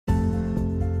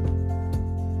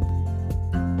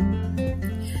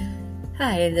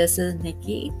Hi, this is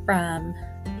Nikki from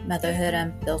Motherhood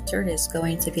Unfiltered is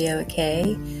Going to Be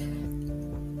Okay.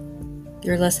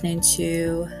 You're listening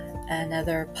to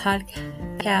another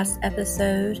podcast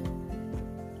episode.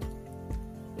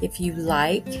 If you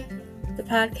like the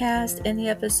podcast and the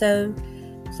episode,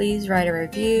 please write a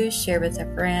review, share with a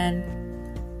friend,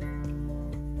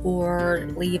 or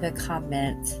leave a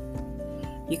comment.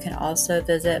 You can also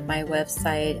visit my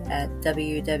website at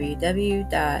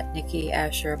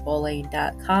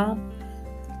www.nikkiasherbowling.com,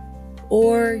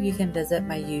 or you can visit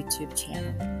my YouTube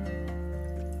channel.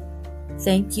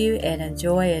 Thank you and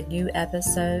enjoy a new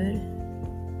episode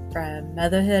from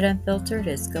Motherhood Unfiltered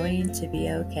is Going to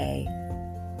Be Okay.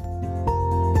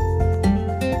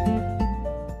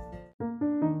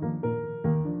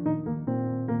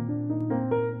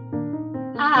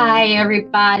 Hi,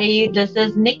 everybody. This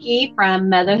is Nikki from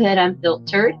Motherhood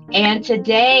Unfiltered. And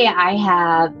today I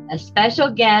have a special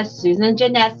guest, Susan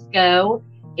Janesco,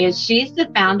 and she's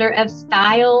the founder of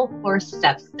Style for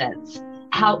Substance.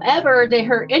 However,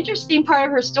 her interesting part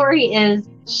of her story is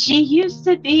she used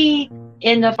to be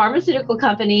in the pharmaceutical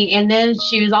company, and then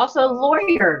she was also a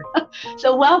lawyer.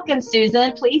 So welcome,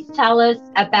 Susan. Please tell us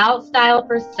about Style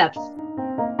for Substance.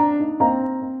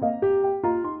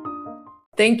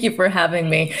 Thank you for having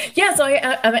me. Yeah, so I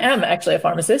am actually a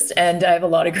pharmacist and I have a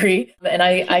law degree, and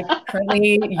I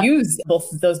currently use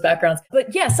both of those backgrounds.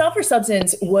 But yeah, Style for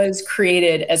Substance was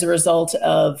created as a result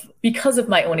of, because of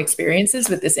my own experiences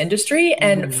with this industry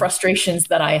and frustrations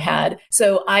that I had.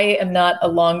 So I am not a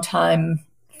longtime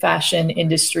fashion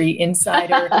industry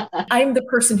insider. I'm the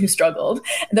person who struggled,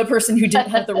 the person who didn't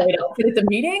have the right outfit at the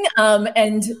meeting.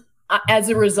 And as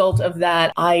a result of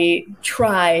that, I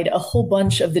tried a whole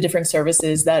bunch of the different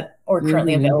services that are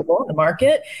currently available in the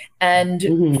market and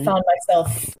found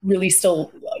myself really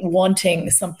still wanting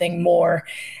something more.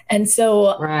 And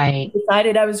so I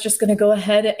decided I was just going to go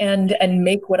ahead and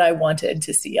make what I wanted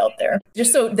to see out there.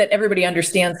 Just so that everybody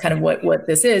understands kind of what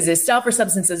this is Style for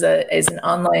Substance is an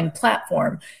online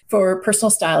platform for personal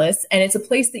stylists. And it's a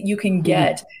place that you can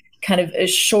get kind of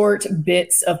short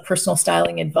bits of personal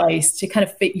styling advice to kind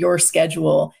of fit your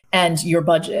schedule and your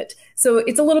budget. So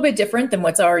it's a little bit different than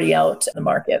what's already out in the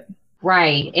market.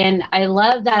 Right. And I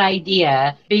love that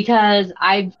idea because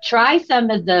I've tried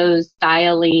some of those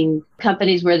styling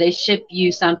companies where they ship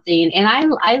you something, and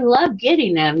I love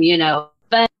getting them,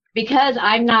 but because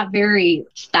I'm not very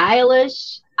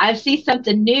stylish, I see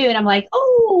something new and I'm like,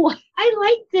 oh, I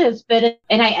like this,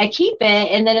 and I keep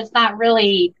it. And then it's not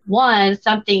really, one,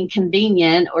 something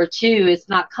convenient, or two, it's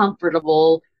not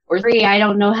comfortable, or three, I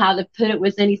don't know how to put it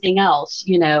with anything else,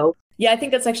 Yeah, I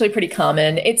think that's actually pretty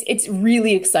common. It's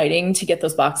really exciting to get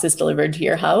those boxes delivered to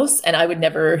your house. And I would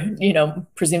never,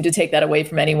 presume to take that away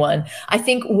from anyone. I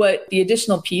think what the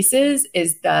additional piece is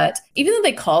that even though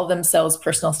they call themselves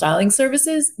personal styling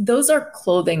services, those are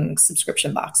clothing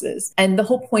subscription boxes. And the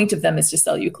whole point of them is to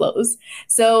sell you clothes.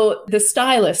 So the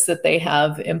stylists that they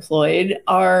have employed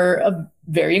are of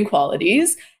varying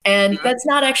qualities. And that's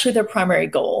not actually their primary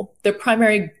goal. Their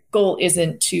primary goal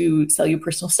isn't to sell you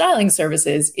personal styling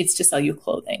services, it's to sell you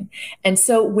clothing. And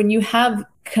so when you have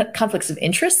conflicts of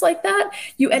interest like that,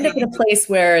 you end up in a place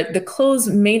where the clothes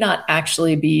may not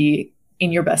actually be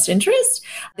in your best interest.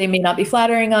 They may not be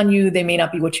flattering on you. They may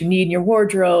not be what you need in your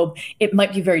wardrobe. It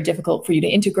might be very difficult for you to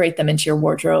integrate them into your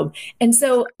wardrobe. And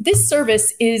so this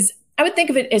service is, I would think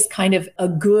of it as kind of a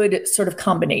good sort of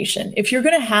combination. If you're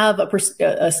going to have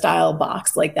a style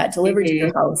box like that delivered to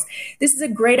your house, this is a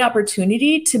great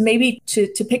opportunity to maybe to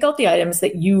pick out the items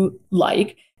that you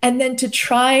like, and then to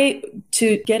try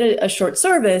to get a short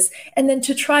service, and then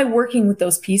to try working with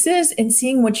those pieces and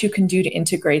seeing what you can do to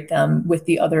integrate them with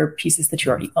the other pieces that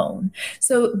you already own.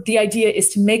 So the idea is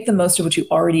to make the most of what you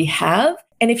already have.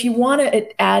 And if you want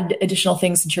to add additional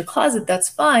things into your closet, that's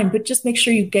fine, but just make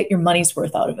sure you get your money's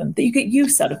worth out of them, that you get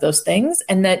use out of those things,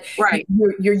 and that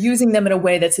you're using them in a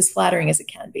way that's as flattering as it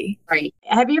can be. Right.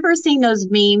 Have you ever seen those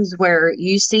memes where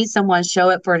you see someone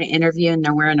show up for an interview and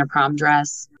they're wearing a prom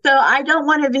dress? So I don't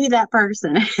want to be that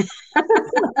person.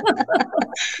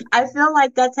 I feel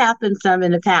like that's happened some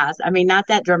in the past. I mean, not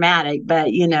that dramatic, but,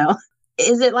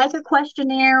 is it like a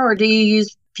questionnaire, or do you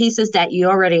use pieces that you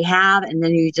already have and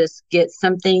then you just get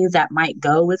some things that might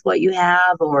go with what you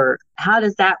have, or how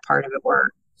does that part of it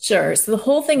work? Sure. So the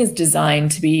whole thing is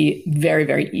designed to be very,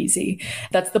 very easy.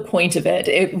 That's the point of it.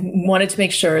 It wanted to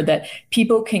make sure that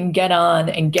people can get on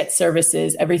and get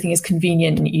services. Everything is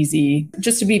convenient and easy.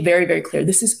 Just to be very, very clear,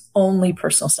 this is only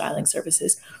personal styling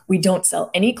services. We don't sell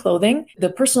any clothing. The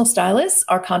personal stylists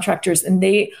are contractors, and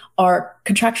they are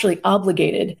contractually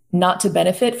obligated not to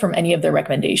benefit from any of their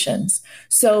recommendations.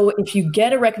 So if you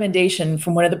get a recommendation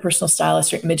from one of the personal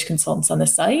stylists or image consultants on the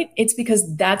site, it's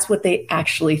because that's what they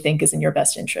actually think is in your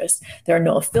best interest. There are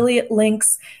no affiliate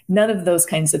links. None of those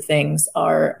kinds of things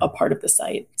are a part of the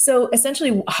site. So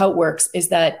essentially how it works is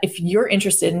that if you're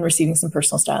interested in receiving some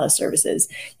personal stylist services,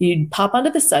 you pop onto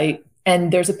the site,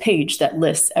 and there's a page that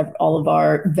lists all of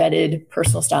our vetted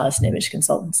personal stylists and image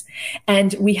consultants.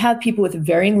 And we have people with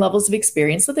varying levels of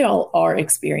experience, so they all are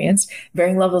experienced,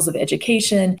 varying levels of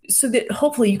education, so that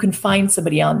hopefully you can find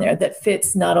somebody on there that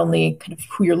fits not only kind of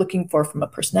who you're looking for from a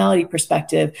personality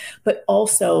perspective, but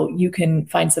also you can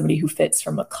find somebody who fits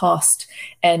from a cost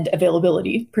and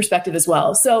availability perspective as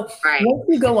well. So once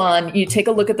you go on, you take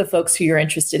a look at the folks who you're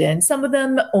interested in. Some of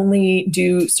them only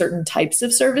do certain types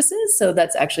of services, so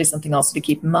that's actually something also to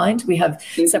keep in mind. We have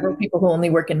several people who only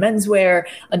work in menswear,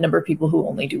 a number of people who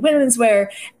only do women's wear.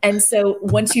 And so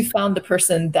once you found the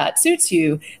person that suits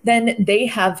you, then they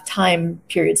have time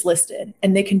periods listed,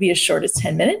 and they can be as short as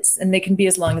 10 minutes and they can be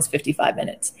as long as 55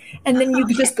 minutes. And then you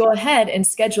can just go ahead and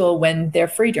schedule when they're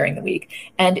free during the week.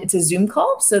 And it's a Zoom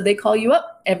call. So they call you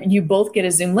up. You both get a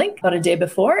Zoom link about a day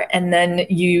before, and then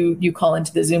you call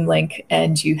into the Zoom link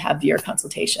and you have your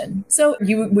consultation. So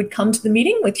you would come to the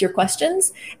meeting with your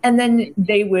questions, and then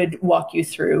they would walk you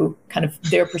through kind of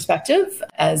their perspective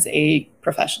as a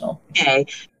professional. Okay.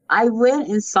 I went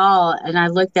and saw, and I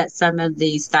looked at some of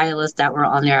the stylists that were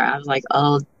on there. I was like,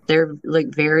 oh, they're like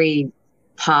very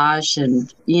posh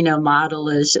and,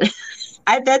 modelish.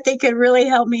 I bet they could really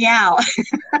help me out.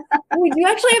 We do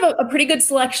actually have a pretty good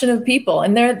selection of people,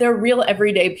 and they're real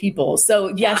everyday people. So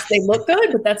yes, they look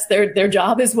good, but that's their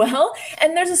job as well.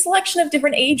 And there's a selection of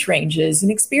different age ranges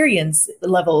and experience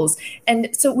levels. And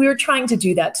so we were trying to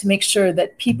do that to make sure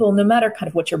that people, no matter kind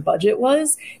of what your budget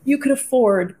was, you could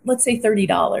afford, let's say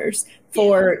 $30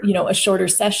 for, a shorter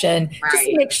session, just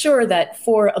to make sure that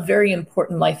for a very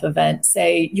important life event,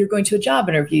 say you're going to a job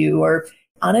interview or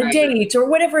on a date or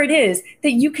whatever it is,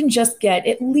 that you can just get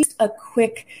at least a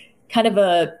quick kind of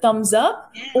a thumbs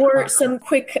up or some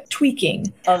quick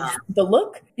tweaking of the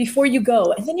look before you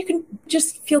go. And then you can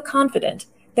just feel confident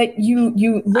that you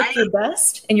look your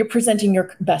best and you're presenting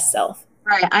your best self.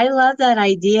 Right. I love that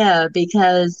idea,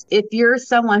 because if you're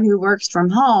someone who works from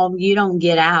home, you don't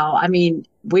get out. I mean,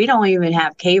 we don't even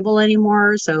have cable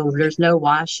anymore, so there's no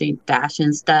washing,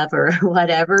 fashion stuff or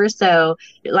whatever. So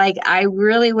I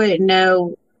really wouldn't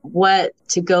know what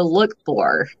to go look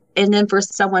for. And then for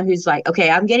someone who's like, okay,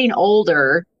 I'm getting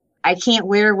older, I can't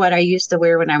wear what I used to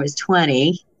wear when I was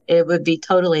 20. It would be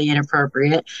totally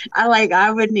inappropriate.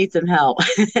 I would need some help.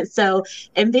 So,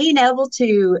 and being able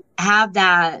to have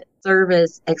that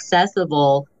service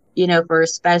accessible, for a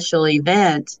special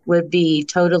event would be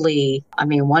totally,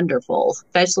 wonderful,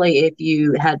 especially if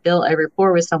you had built a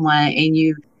rapport with someone and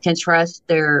you can trust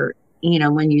their,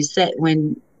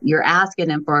 when you're asking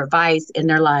them for advice and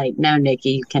they're like, no,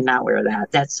 Nikki, you cannot wear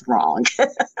that. That's wrong.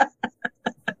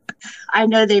 I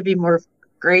know they'd be more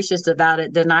gracious about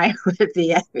it than I would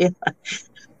be.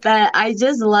 But I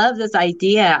just love this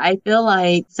idea. I feel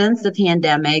like since the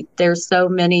pandemic, there's so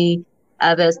many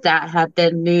of us that have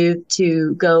been moved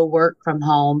to go work from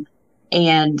home,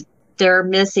 and they're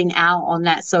missing out on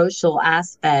that social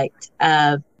aspect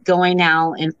of going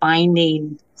out and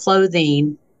finding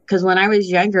clothing. Because when I was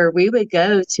younger, we would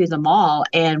go to the mall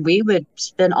and we would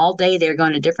spend all day there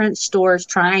going to different stores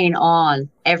trying on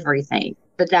everything.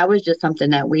 But that was just something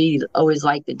that we always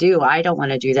liked to do. I don't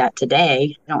want to do that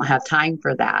today. I don't have time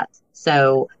for that.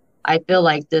 So I feel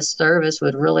like this service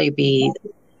would really be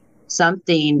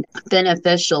something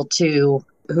beneficial to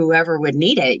whoever would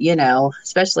need it,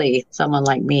 especially someone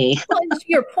like me. Well, and to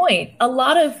your point, a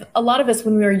lot of us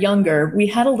when we were younger, we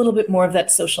had a little bit more of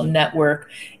that social network,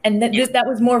 and that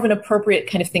was more of an appropriate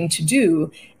kind of thing to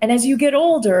do. And as you get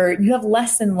older, you have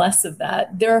less and less of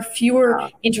that. There are fewer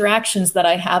interactions that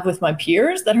I have with my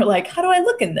peers that are like, how do I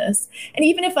look in this? And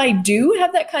even if I do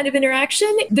have that kind of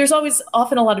interaction, there's always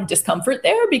often a lot of discomfort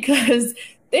there, because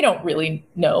they don't really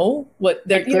know what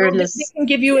they can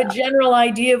give you a general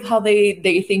idea of how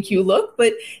they think you look,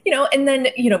 but, and then,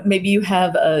 maybe you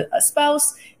have a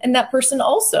spouse and that person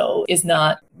also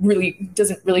doesn't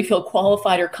really feel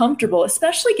qualified or comfortable,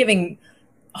 especially giving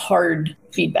hard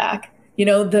feedback,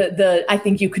 I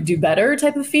think you could do better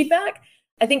type of feedback.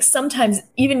 I think sometimes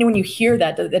even when you hear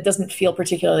that doesn't feel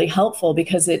particularly helpful,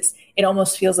 because it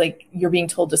almost feels like you're being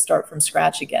told to start from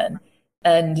scratch again.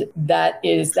 And that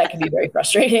can be very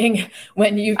frustrating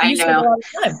when you spend a lot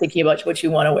of time thinking about what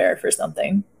you want to wear for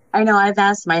something. I know I've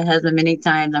asked my husband many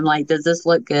times, I'm like, does this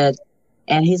look good?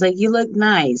 And he's like, you look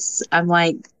nice. I'm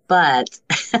like, but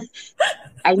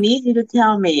I need you to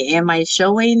tell me, am I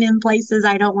showing in places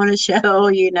I don't want to show,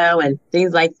 and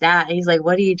things like that. And he's like,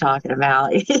 what are you talking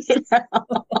about?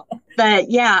 But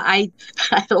yeah, I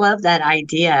love that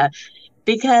idea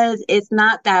because it's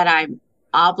not that I'm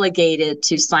obligated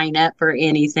to sign up for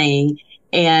anything,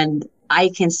 and I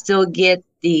can still get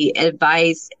the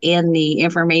advice and the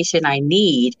information I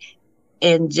need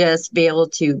and just be able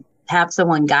to have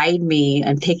someone guide me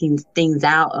and picking things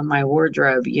out of my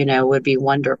wardrobe, would be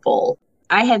wonderful.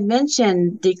 I had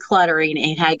mentioned decluttering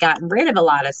and had gotten rid of a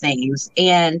lot of things,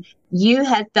 and you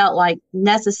had felt like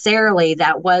necessarily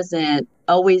that wasn't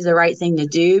always the right thing to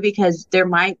do because there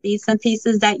might be some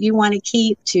pieces that you want to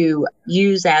keep to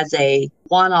use as a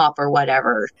one-off or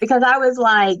whatever. Because I was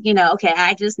like, okay,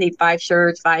 I just need 5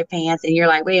 shirts, 5 pants. And you're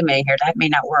like, wait a minute here, that may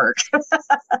not work.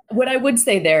 What I would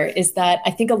say there is that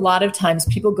I think a lot of times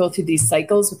people go through these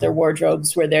cycles with their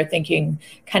wardrobes where they're thinking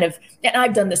kind of, and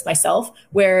I've done this myself,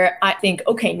 where I think,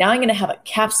 okay, now I'm going to have a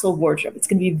capsule wardrobe. It's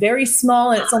going to be very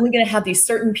small and it's only going to have these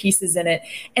certain pieces in it.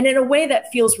 And in a way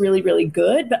that feels really, really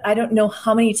good. But I don't know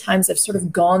how many times I've sort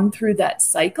of gone through that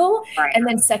cycle and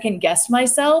then second guessed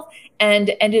myself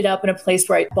and ended up in a place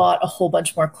where I bought a whole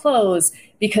bunch more clothes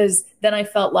because then I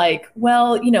felt like,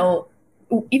 well,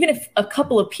 even if a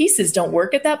couple of pieces don't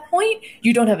work at that point,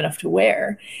 you don't have enough to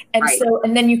wear. And so,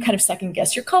 and then you kind of second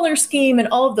guess your color scheme and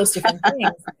all of those different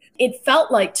things. It felt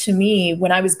like to me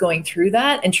when I was going through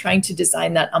that and trying to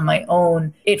design that on my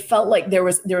own, it felt like there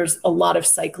was a lot of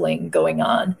cycling going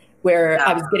on where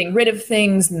I was getting rid of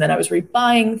things and then I was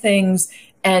rebuying things.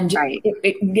 And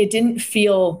it didn't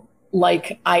feel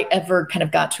like I ever kind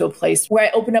of got to a place where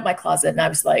I opened up my closet and I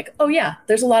was like, oh yeah,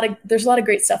 there's a lot of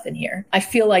great stuff in here. I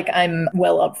feel like I'm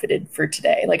well outfitted for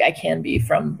today. Like I can be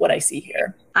from what I see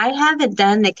here. I haven't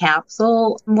done the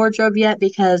capsule wardrobe yet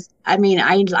because I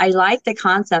like the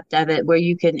concept of it where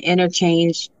you can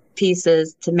interchange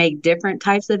pieces to make different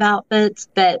types of outfits.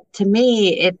 But to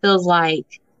me, it feels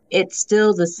like it's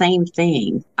still the same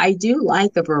thing. I do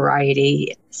like a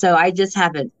variety, so I just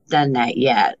haven't done that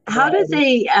yet. How does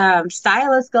a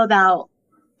stylist go about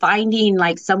finding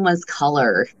like someone's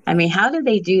color? I mean, how do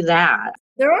they do that?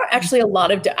 There are actually a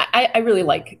lot of, I really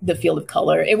like the field of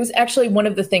color. It was actually one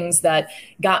of the things that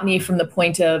got me from the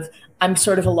point of I'm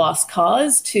sort of a lost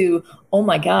cause to, oh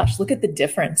my gosh, look at the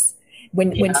difference.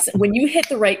 When you hit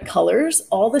the right colors,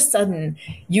 all of a sudden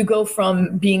you go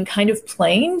from being kind of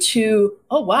plain to,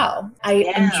 oh, wow, I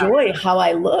enjoy how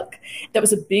I look. That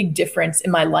was a big difference in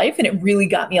my life. And it really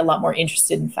got me a lot more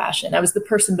interested in fashion. I was the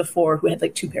person before who had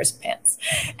like 2 pairs of pants.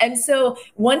 And so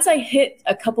once I hit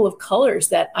a couple of colors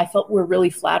that I felt were really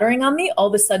flattering on me, all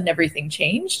of a sudden everything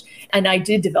changed. And I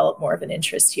did develop more of an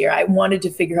interest here. I wanted to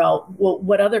figure out, well,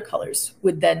 what other colors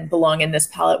would then belong in this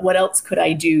palette? What else could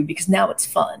I do? Because now it's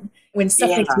fun. When stuff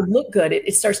makes you look good,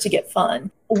 it starts to get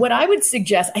fun. What I would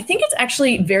suggest, I think it's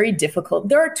actually very difficult.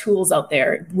 There are tools out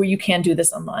there where you can do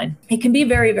this online. It can be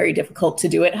very, very difficult to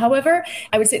do it. However,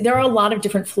 I would say there are a lot of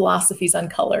different philosophies on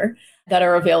color that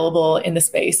are available in the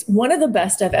space. One of the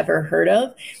best I've ever heard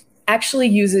of actually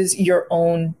uses your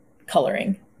own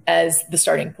coloring as the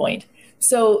starting point.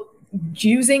 So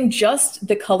using just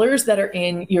the colors that are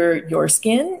in your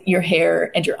skin, your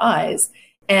hair, and your eyes,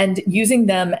 and using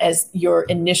them as your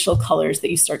initial colors that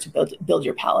you start to build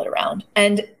your palette around.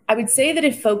 And I would say that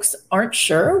if folks aren't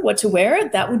sure what to wear,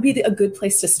 that would be a good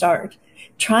place to start.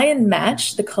 Try and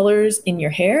match the colors in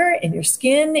your hair, in your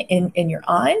skin, in your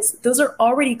eyes. Those are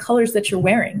already colors that you're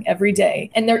wearing every day.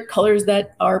 And they're colors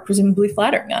that are presumably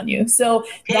flattering on you. So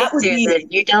that would Susan,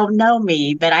 you don't know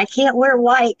me, but I can't wear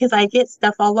white because I get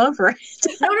stuff all over it.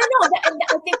 No.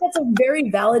 I think that's a very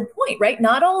valid point, right?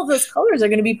 Not all of those colors are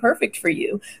going to be perfect for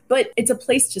you, but it's a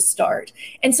place to start.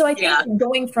 And so I think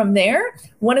going from there,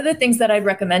 one of the things that I'd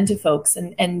recommend to folks,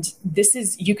 and this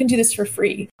is, you can do this for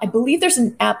free. I believe there's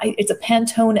an app, it's a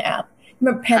Pantone app.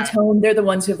 Remember Pantone? They're the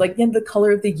ones who have like the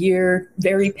color of the year,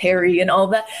 Very Perry and all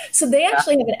that. So they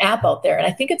actually have an app out there, and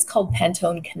I think it's called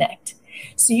Pantone Connect.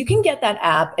 So you can get that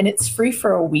app and it's free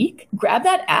for a week. Grab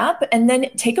that app and then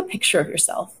take a picture of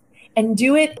yourself and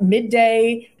do it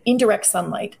midday in direct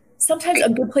sunlight. Sometimes a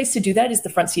good place to do that is the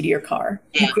front seat of your car.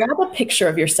 You grab a picture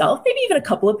of yourself, maybe even a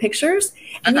couple of pictures,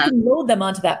 and you can load them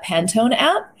onto that Pantone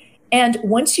app. And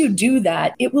once you do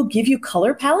that, it will give you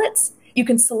color palettes. You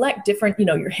can select different,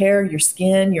 your hair, your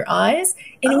skin, your eyes,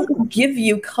 and it will give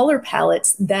you color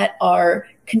palettes that are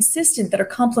consistent, that are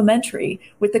complementary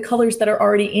with the colors that are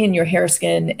already in your hair,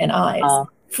 skin, and eyes.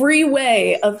 free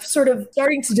way of sort of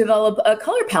starting to develop a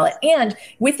color palette. And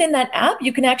within that app,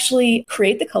 you can actually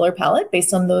create the color palette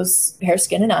based on those hair,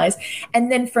 skin, and eyes.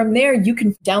 And then from there, you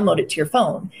can download it to your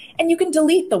phone and you can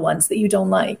delete the ones that you don't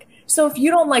like. So if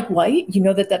you don't like white, you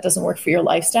know that that doesn't work for your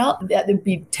lifestyle. That would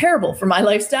be terrible for my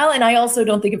lifestyle. And I also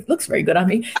don't think it looks very good on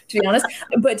me, to be honest.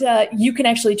 But you can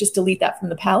actually just delete that from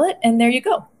the palette and there you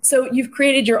go. So you've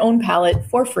created your own palette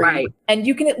for free. Right. And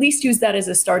you can at least use that as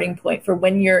a starting point for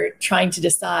when you're trying to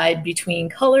decide between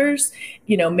colors,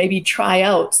 you know, maybe try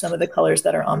out some of the colors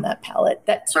that are on that palette.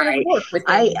 That sort of work with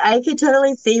I could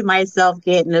totally see myself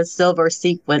getting a silver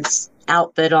sequence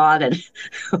outfit on and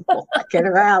walking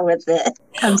around with it.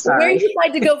 I'm sorry. Where you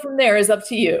decide to go from there is up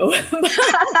to you.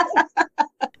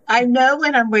 I know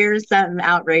when I'm wearing something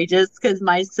outrageous because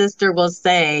my sister will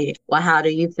say, well, how do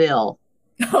you feel?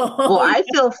 Well, I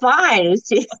feel fine.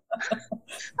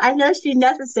 I know she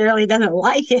necessarily doesn't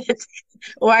like it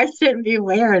or I shouldn't be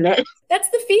wearing it. That's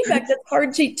the feedback that's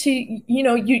hard to you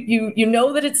know, you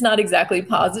know that it's not exactly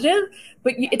positive,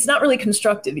 but it's not really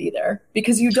constructive either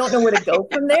because you don't know where to go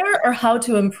from there or how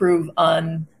to improve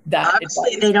on that.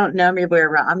 Obviously, they don't know me very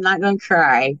well. I'm not going to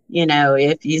cry, you know,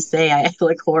 if you say I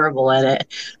look horrible in it.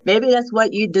 Maybe that's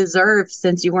what you deserve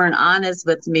since you weren't honest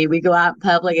with me. We go out in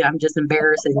public and I'm just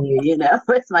embarrassing you, you know,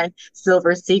 with my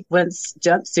silver sequence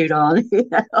jumpsuit on, you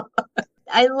know.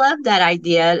 I love that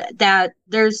idea that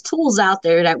there's tools out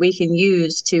there that we can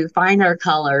use to find our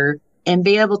color and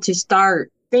be able to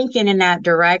start thinking in that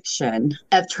direction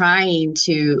of trying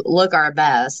to look our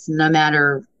best, no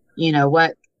matter, you know,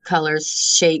 what color,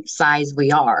 shape, size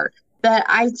we are. But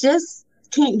I just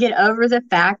can't get over the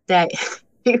fact that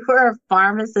you were a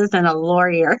pharmacist and a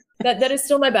lawyer. That is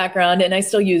still my background and I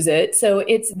still use it. So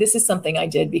this is something I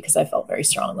did because I felt very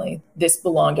strongly this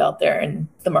belonged out there in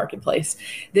the marketplace.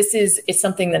 It's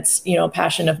something that's, you know, a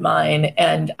passion of mine.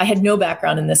 And I had no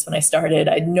background in this when I started.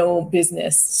 I had no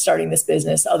business starting this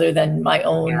business other than my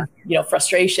own, you know,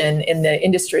 frustration in the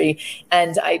industry.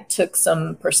 And I took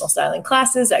some personal styling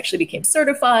classes, I actually became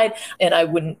certified and I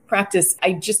wouldn't practice.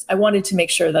 I wanted to make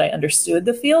sure that I understood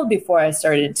the field before I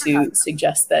started to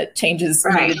suggest that changes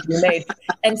needed to be made.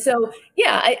 And so,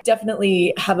 yeah, I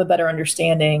definitely have a better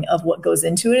understanding of what goes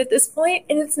into it at this point.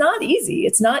 And it's not easy.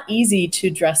 It's not easy to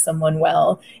dress someone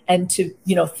well and to,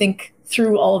 you know, think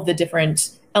through all of the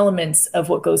different elements of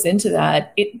what goes into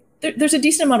that. There's a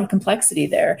decent amount of complexity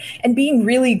there. And being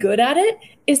really good at it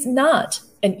is not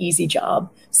an easy job.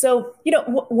 So, you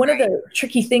know, one of the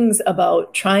tricky things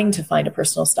about trying to find a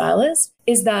personal stylist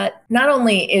is that not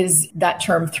only is that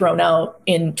term thrown out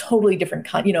in totally different,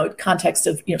 context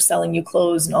of, you know, selling you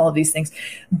clothes and all of these things,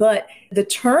 but the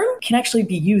term can actually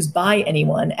be used by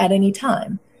anyone at any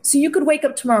time. So you could wake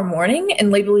up tomorrow morning and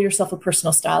label yourself a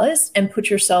personal stylist and put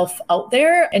yourself out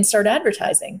there and start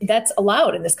advertising. That's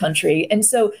allowed in this country. And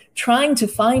so trying to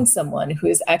find someone who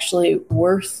is actually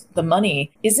worth the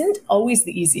money isn't always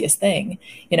the easiest thing.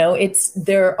 You know,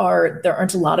 there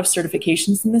aren't a lot of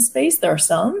certifications in this space. There are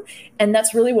some. And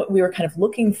that's really what we were kind of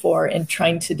looking for in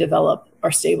trying to develop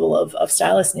our stable of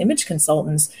stylists and image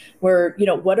consultants, where, you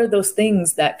know, what are those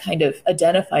things that kind of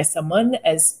identify someone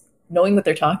as knowing what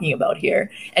they're talking about here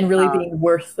and really being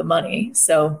worth the money.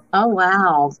 So. Oh,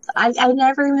 wow. I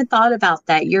never even thought about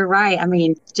that. You're right. I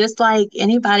mean, just like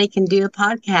anybody can do a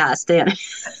podcast. And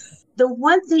the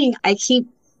one thing I keep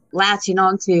latching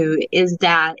onto is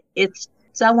that it's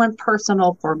someone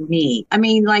personal for me. I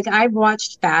mean, like I've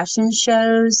watched fashion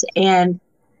shows and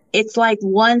it's like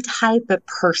one type of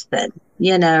person,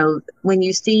 you know, when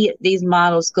you see these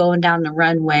models going down the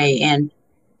runway and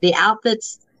the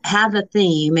outfits have a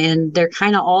theme and they're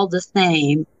kind of all the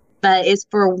same, but it's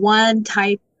for one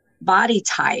body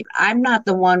type. I'm not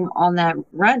the one on that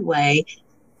runway,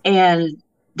 and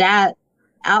that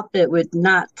outfit would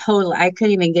not totally, I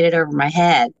couldn't even get it over my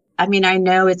head. I mean, I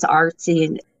know it's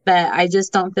artsy, but I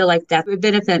just don't feel like that would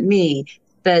benefit me.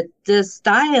 But the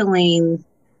styling,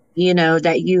 you know,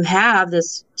 that you have,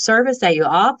 this service that you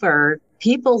offer,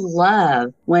 people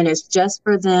love when it's just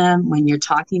for them, when you're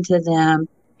talking to them,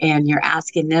 and you're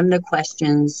asking them the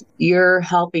questions, you're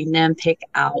helping them pick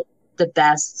out the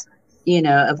best, you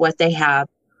know, of what they have,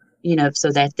 you know,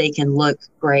 so that they can look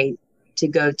great to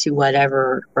go to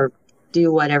whatever or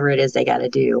do whatever it is they got to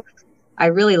do. I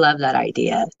really love that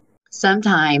idea.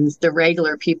 Sometimes the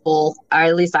regular people, or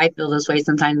at least I feel this way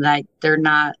sometimes, that they're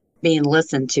not being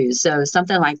listened to. So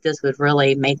something like this would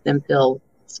really make them feel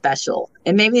special.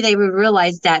 And maybe they would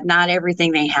realize that not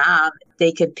everything they have,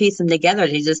 they could piece them together.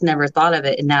 They just never thought of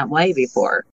it in that way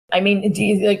before. I mean,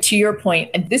 like to your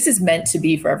point, and this is meant to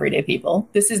be for everyday people.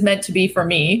 This is meant to be for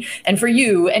me and for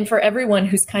you and for everyone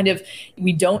who's kind of,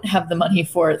 we don't have the money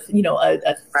for,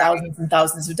 a thousands and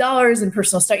thousands of dollars in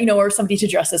personal stuff, or somebody to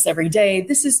dress us every day.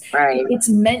 This is, it's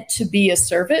meant to be a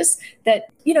service that,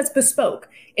 it's bespoke.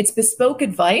 It's bespoke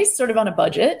advice sort of on a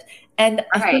budget. And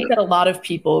I think that a lot of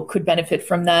people could benefit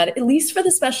from that, at least for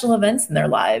the special events in their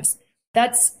lives.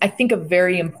 That's, I think, a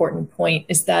very important point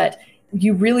is that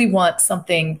you really want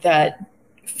something that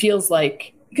feels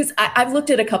like, because I've looked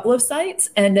at a couple of sites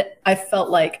and I felt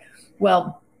like,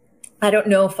 well, I don't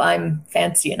know if I'm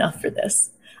fancy enough for this.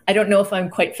 I don't know if I'm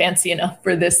quite fancy enough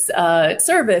for this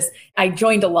service. I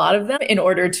joined a lot of them in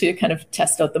order to kind of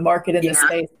test out the market in this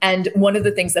space. And one of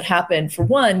the things that happened, for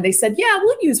one, they said, yeah,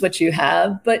 we'll use what you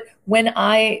have. But when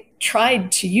I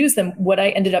tried to use them, what I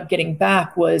ended up getting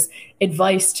back was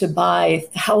advice to buy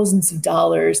thousands of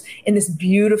dollars in this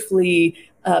beautifully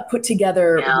put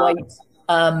together white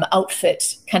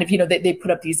outfit. Kind of, they put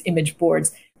up these image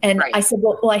boards. And I said,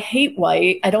 well, I hate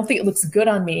white. I don't think it looks good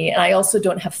on me. And I also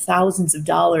don't have thousands of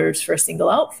dollars for a single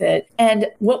outfit. And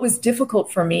what was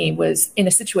difficult for me was in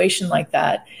a situation like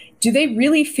that, do they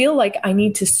really feel like I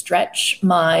need to stretch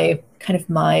my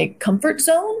comfort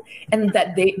zone and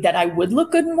that I would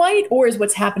look good in white? Or is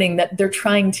what's happening that they're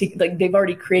trying to, like, they've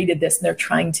already created this and they're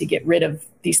trying to get rid of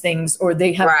these things, or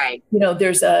they have,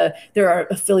 there are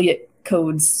affiliate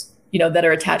codes that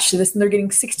are attached to this, and they're getting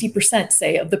 60%,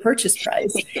 say, of the purchase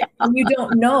price. And you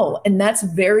don't know. And that's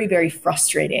very, very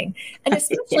frustrating. And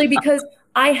especially because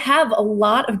I have a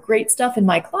lot of great stuff in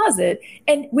my closet,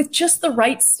 and with just the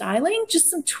right styling, just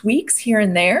some tweaks here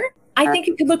and there, I think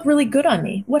it could look really good on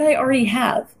me, what I already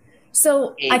have.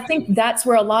 So I think that's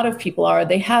where a lot of people are.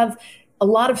 They have a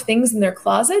lot of things in their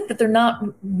closet that they're not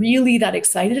really that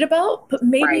excited about, but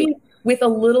maybe with a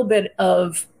little bit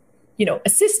of,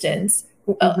 assistance,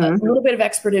 a little bit of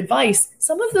expert advice,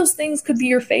 some of those things could be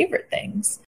your favorite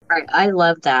things. Right. I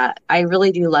love that. I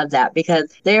really do love that,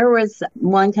 because there was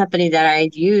one company that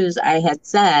I'd used. I had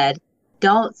said,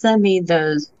 don't send me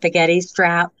those spaghetti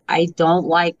strap. I don't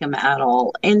like them at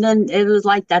all. And then it was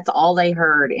like, that's all they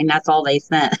heard and that's all they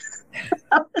sent.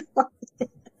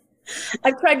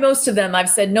 I've tried most of them. I've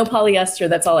said no polyester.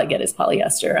 That's all I get is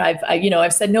polyester.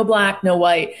 I've said no black, no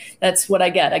white. That's what I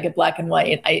get. I get black and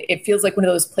white. It feels like one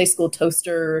of those play school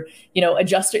toaster,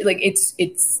 adjuster. Like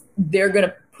they're going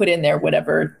to put in there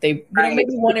whatever they,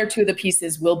 maybe one or two of the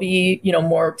pieces will be,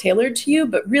 more tailored to you,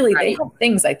 but really they have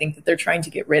things I think that they're trying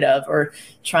to get rid of or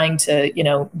trying to,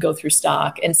 go through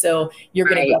stock. And so you're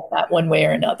going to get that one way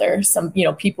or another. Some,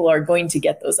 people are going to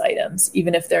get those items,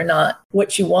 even if they're not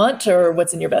what you want or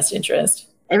what's in your best interest.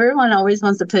 Everyone always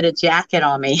wants to put a jacket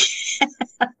on me.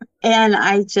 And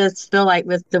I just feel like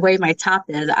with the way my top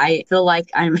is, I feel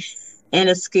like I'm in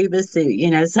a scuba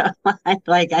suit, so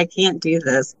like I can't do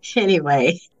this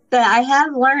anyway. But I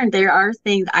have learned there are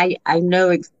things I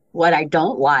know what I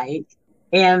don't like,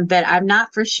 but I'm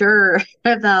not for sure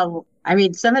about. I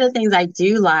mean, some of the things I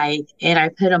do like, and I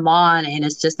put them on, and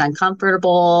it's just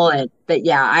uncomfortable. But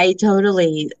yeah, I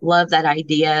totally love that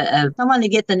idea of someone to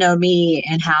get to know me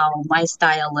and how my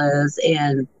style is,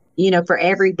 and for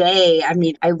every day. I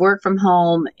mean, I work from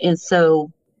home, and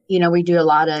so. We do a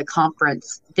lot of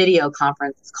video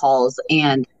conference calls,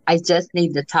 and I just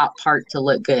need the top part to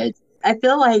look good. I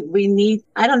feel like we need,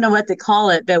 I don't know what to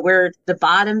call it, but where the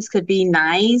bottoms could be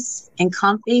nice and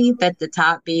comfy, but the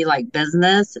top be like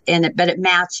business, but it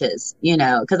matches,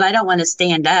 because I don't want to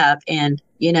stand up and,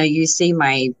 you see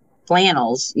my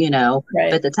flannels,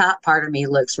 but the top part of me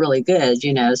looks really good,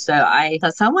 so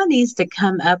someone needs to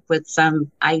come up with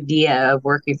some idea of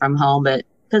working from home,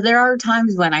 because there are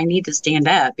times when I need to stand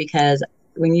up, because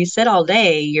when you sit all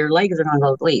day, your legs are going to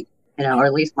go to sleep, or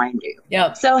at least mine do.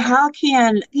 Yeah. So how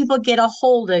can people get a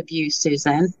hold of you,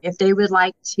 Susan, if they would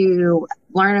like to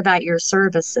learn about your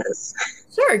services?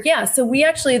 Sure. Yeah. So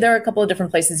there are a couple of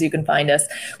different places you can find us.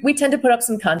 We tend to put up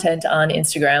some content on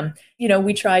Instagram.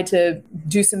 We try to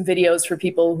do some videos for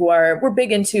people we're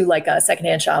big into like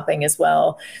secondhand shopping as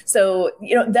well. So,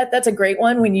 that's a great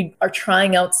one when you are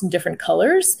trying out some different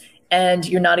colors and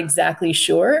you're not exactly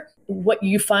sure. What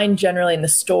you find generally in the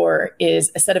store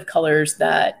is a set of colors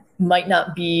that might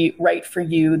not be right for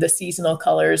you, the seasonal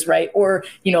colors, right? Or,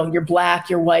 you're black,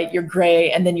 you're white, you're gray,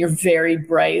 and then you're very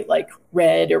bright, like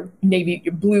red or maybe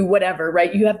you're blue, whatever,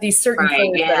 right? You have these certain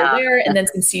colors that are there, and then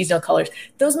some seasonal colors.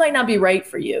 Those might not be right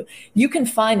for you. You can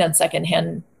find on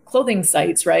secondhand clothing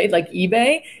sites, right? Like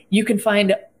eBay, you can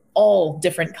find all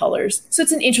different colors. So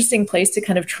it's an interesting place to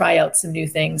kind of try out some new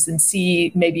things and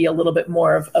see maybe a little bit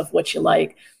more of what you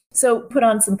like. So put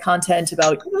on some content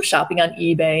about, shopping on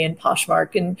eBay and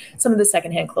Poshmark and some of the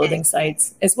secondhand clothing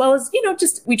sites, as well as,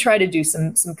 just we try to do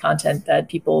some content that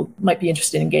people might be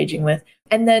interested in engaging with.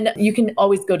 And then you can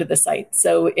always go to the site.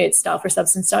 So it's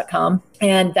styleforsubstance.com.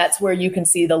 And that's where you can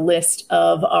see the list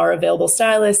of our available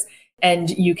stylists, and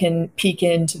you can peek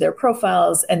into their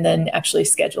profiles and then actually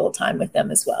schedule a time with them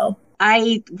as well.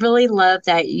 I really love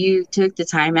that you took the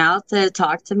time out to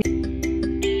talk to me.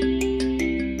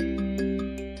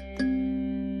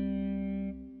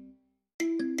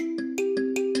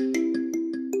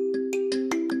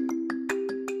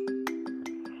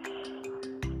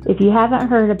 If you haven't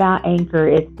heard about Anchor,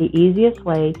 it's the easiest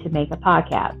way to make a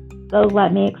podcast. So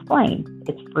let me explain.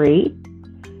 It's free.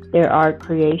 There are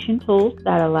creation tools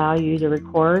that allow you to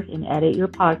record and edit your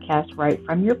podcast right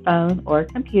from your phone or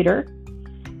computer.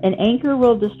 And Anchor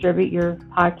will distribute your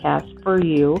podcast for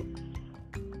you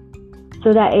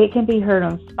so that it can be heard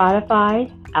on Spotify,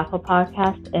 Apple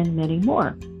Podcasts, and many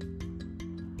more.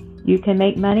 You can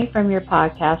make money from your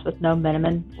podcast with no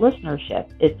minimum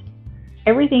listenership. It's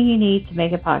everything you need to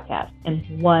make a podcast in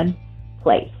one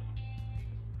place.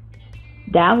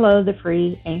 Download the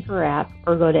free Anchor app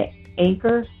or go to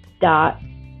anchor.fm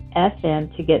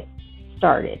to get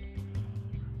started.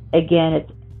 Again,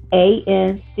 it's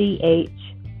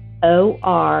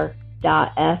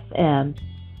ANCHOR.FM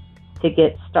to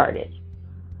get started.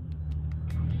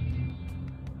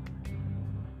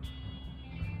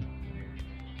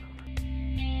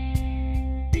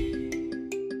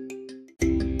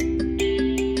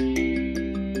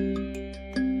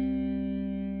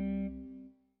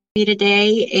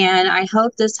 Today, and I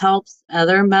hope this helps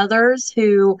other mothers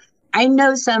who, I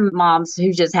know some moms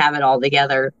who just have it all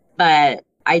together, but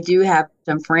I do have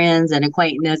some friends and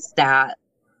acquaintances that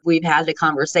we've had the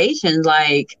conversation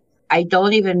like, I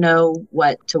don't even know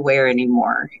what to wear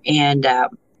anymore. And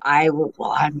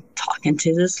I'm talking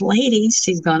to this lady.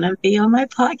 She's going to be on my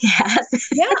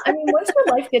podcast. Yeah. I mean, once your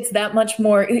life gets that much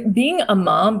more, being a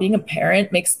mom, being a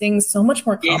parent makes things so much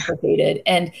more complicated.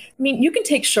 Yeah. And I mean, you can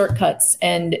take shortcuts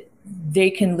and they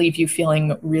can leave you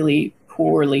feeling really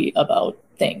poorly about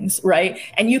things, right?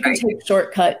 And you can take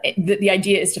shortcut. The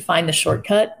idea is to find the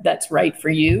shortcut that's right for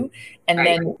you. And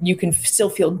then you can still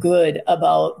feel good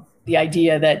about the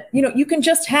idea that, you can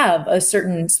just have a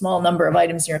certain small number of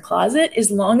items in your closet. As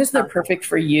long as they're perfect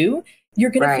for you, you're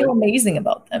going to feel amazing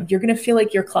about them. You're going to feel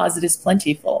like your closet is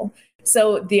plentiful.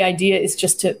 So the idea is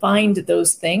just to find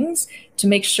those things to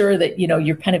make sure that,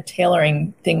 you're kind of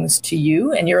tailoring things to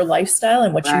you and your lifestyle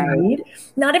and what you need.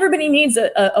 Not everybody needs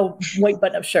a white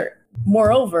button-up shirt.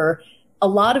 Moreover, a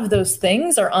lot of those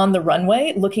things are on the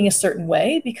runway looking a certain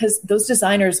way because those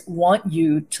designers want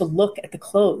you to look at the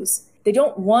clothes. They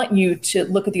don't want you to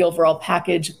look at the overall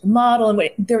package, the model,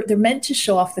 and they're meant to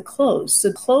show off the clothes.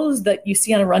 So clothes that you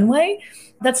see on a runway,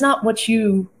 that's not what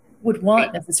you would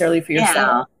want necessarily for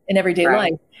yourself in everyday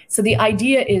life. So the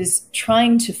idea is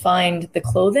trying to find the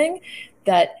clothing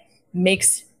that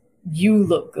makes you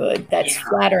look good, that's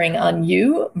flattering on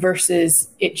you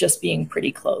versus it just being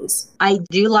pretty clothes. I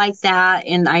do like that.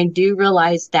 And I do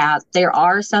realize that there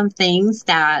are some things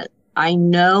that I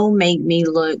know make me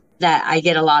look that I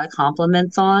get a lot of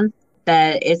compliments on,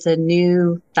 that it's a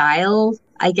new style,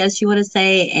 I guess you want to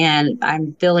say. And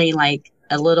I'm feeling like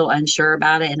a little unsure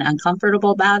about it and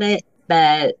uncomfortable about it.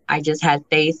 But I just had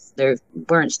faith they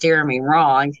weren't steering me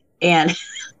wrong. And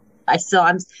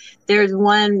there's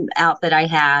one outfit I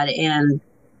had, and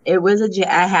it was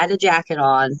I had a jacket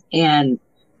on, and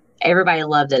everybody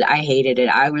loved it. I hated it.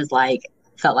 I was like,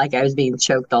 felt like I was being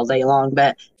choked all day long.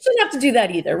 But you shouldn't have to do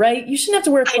that either, right? You shouldn't have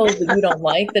to wear clothes that you don't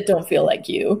like, that don't feel like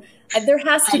you. And there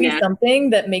has to be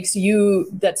something that makes you,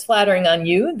 that's flattering on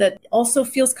you, that also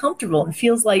feels comfortable and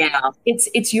feels like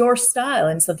it's your style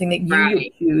and something that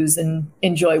you choose and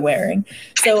enjoy wearing.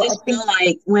 So I feel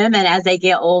like women, as they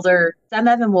get older, some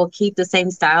of them will keep the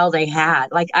same style they had.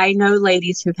 Like I know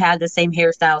ladies who've had the same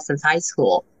hairstyle since high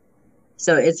school.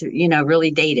 So it's,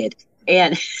 really dated.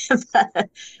 And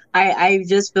I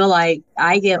just feel like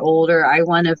I get older, I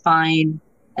want to find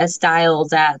a style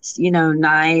that's,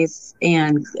 nice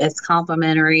and it's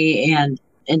complimentary and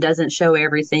doesn't show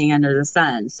everything under the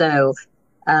sun. So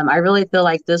I really feel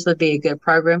like this would be a good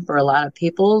program for a lot of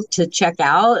people to check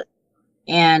out.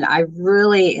 And I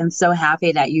really am so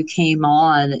happy that you came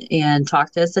on and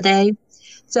talked to us today.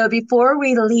 So before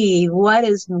we leave, what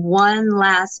is one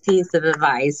last piece of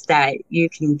advice that you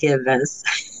can give us?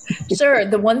 Sure.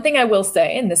 The one thing I will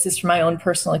say, and this is from my own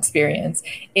personal experience,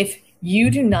 if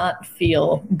you do not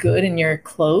feel good in your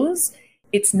clothes,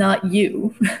 it's not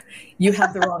you. You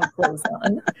have the wrong clothes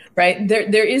on, right?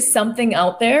 There is something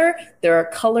out there. There are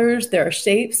colors, there are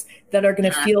shapes that are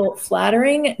going to feel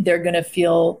flattering. They're going to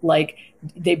feel like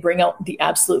they bring out the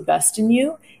absolute best in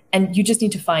you. And you just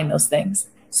need to find those things.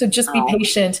 So just be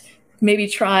patient. Maybe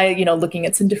try, looking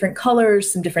at some different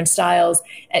colors, some different styles.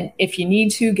 And if you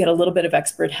need to, get a little bit of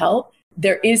expert help.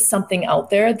 There is something out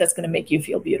there that's going to make you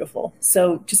feel beautiful.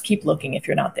 So just keep looking if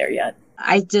you're not there yet.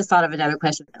 I just thought of another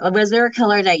question. Was there a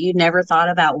color that you never thought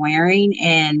about wearing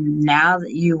and now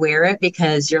that you wear it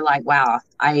because you're like, wow,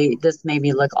 this made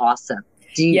me look awesome?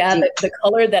 The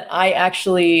color that I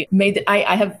actually made,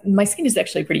 I have, my skin is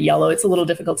actually pretty yellow. It's a little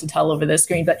difficult to tell over the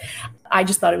screen, but I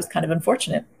just thought it was kind of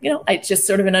unfortunate. It's just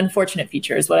sort of an unfortunate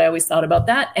feature is what I always thought about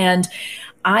that. And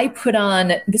I put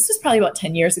on, this was probably about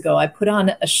 10 years ago, I put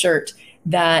on a shirt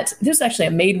that this was actually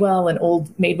an old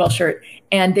Madewell shirt.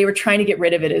 And they were trying to get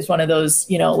rid of it as one of those,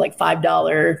 like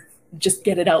 $5, just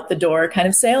get it out the door kind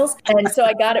of sales. And so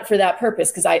I got it for that purpose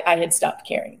because I had stopped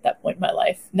caring at that point in my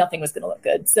life. Nothing was going to look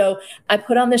good. So I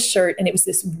put on this shirt and it was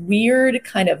this weird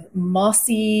kind of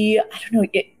mossy,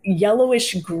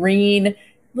 yellowish green, a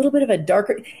little bit of a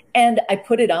darker. And I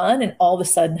put it on and all of a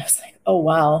sudden I was like, oh,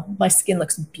 wow, my skin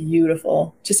looks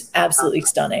beautiful. Just absolutely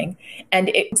stunning. And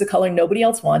it's a color nobody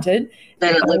else wanted.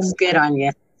 But it looks good on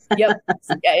you. Yep.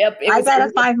 I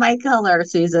gotta find my color,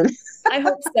 Susan. I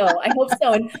hope so.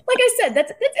 And like I said,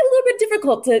 that's a little bit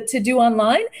difficult to do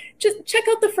online. Just check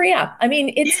out the free app. I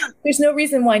mean, there's no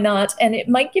reason why not. And it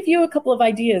might give you a couple of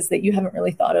ideas that you haven't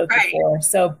really thought of before.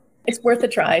 So it's worth a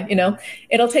try.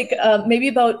 It'll take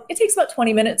it takes about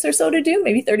 20 minutes or so to do,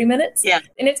 maybe 30 minutes. Yeah.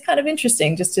 And it's kind of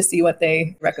interesting just to see what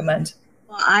they recommend.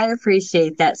 Well, I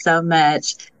appreciate that so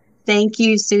much. Thank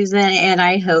you, Susan. And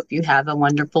I hope you have a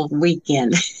wonderful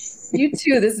weekend. You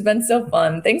too. This has been so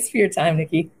fun. Thanks for your time,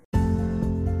 Nikki.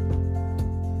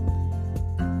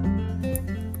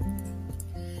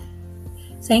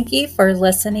 Thank you for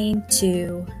listening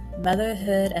to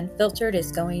Motherhood Unfiltered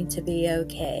is Going to Be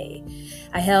Okay.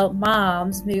 I help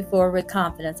moms move forward with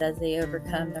confidence as they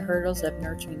overcome the hurdles of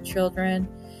nurturing children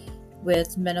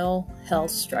with mental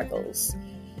health struggles.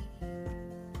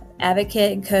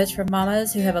 Advocate and coach for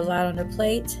mamas who have a lot on their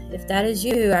plate. If that is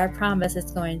you, I promise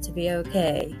it's going to be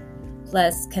okay.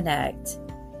 Let's connect.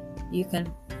 You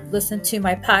can listen to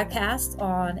my podcast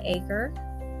on Anchor,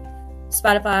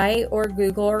 Spotify, or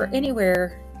Google, or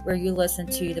anywhere where you listen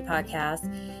to the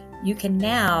podcast. You can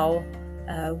now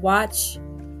watch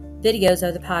videos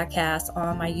of the podcast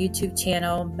on my YouTube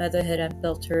channel, Motherhood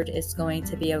Unfiltered is Going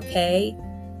to Be Okay.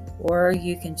 Or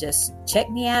you can just check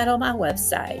me out on my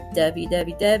website,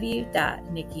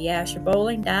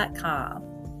 www.nikkiasherbowling.com.